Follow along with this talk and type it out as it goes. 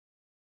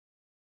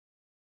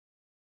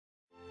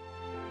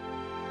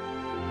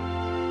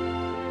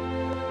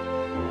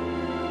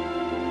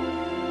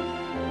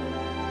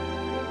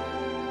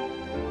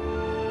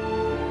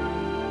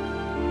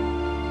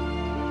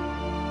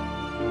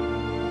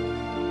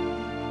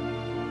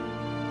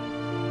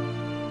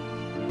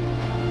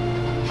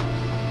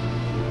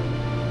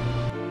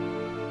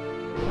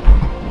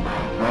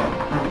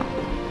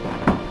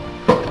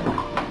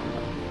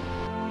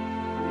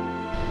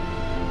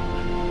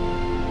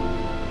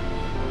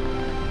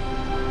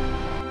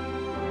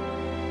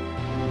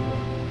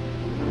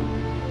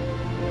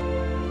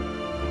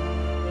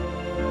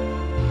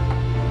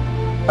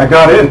I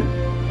got in.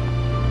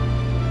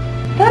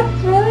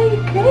 That's really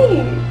great.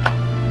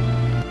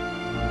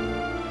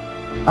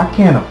 I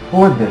can't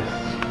afford this.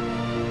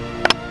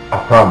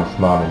 I promise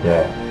Mom and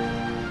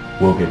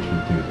Dad, we'll get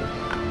you through this.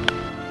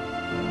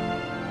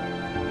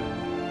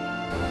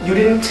 You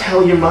didn't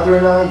tell your mother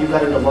and I you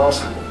got into law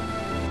school.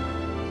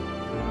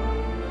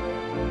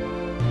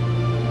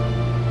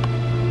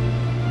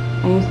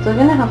 Are you still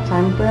gonna have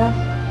time for us?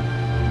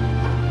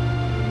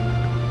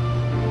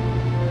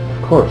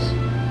 Of course.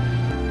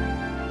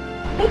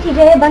 Hey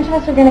TJ, a bunch of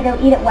us are gonna go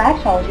eat at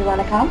Waxhall's. You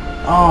wanna come?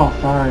 Oh,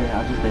 sorry,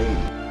 I just ate.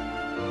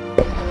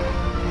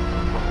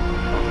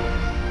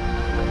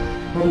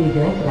 What are you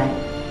doing tonight?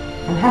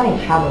 I'm having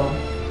trouble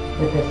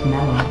with this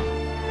memo.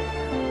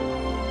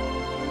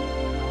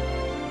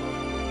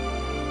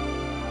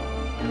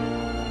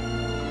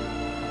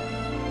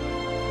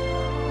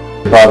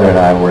 Your father and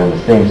I were in the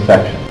same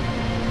section.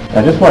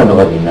 I just wanted to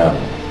let you know,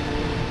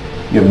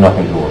 you have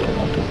nothing to worry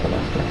about this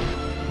semester.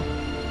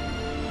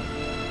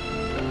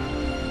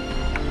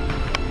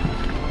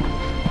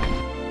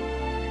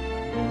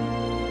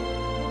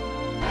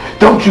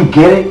 Don't you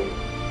get it?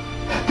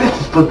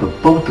 This is for the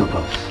both of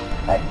us.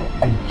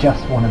 I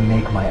just want to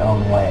make my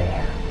own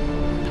way.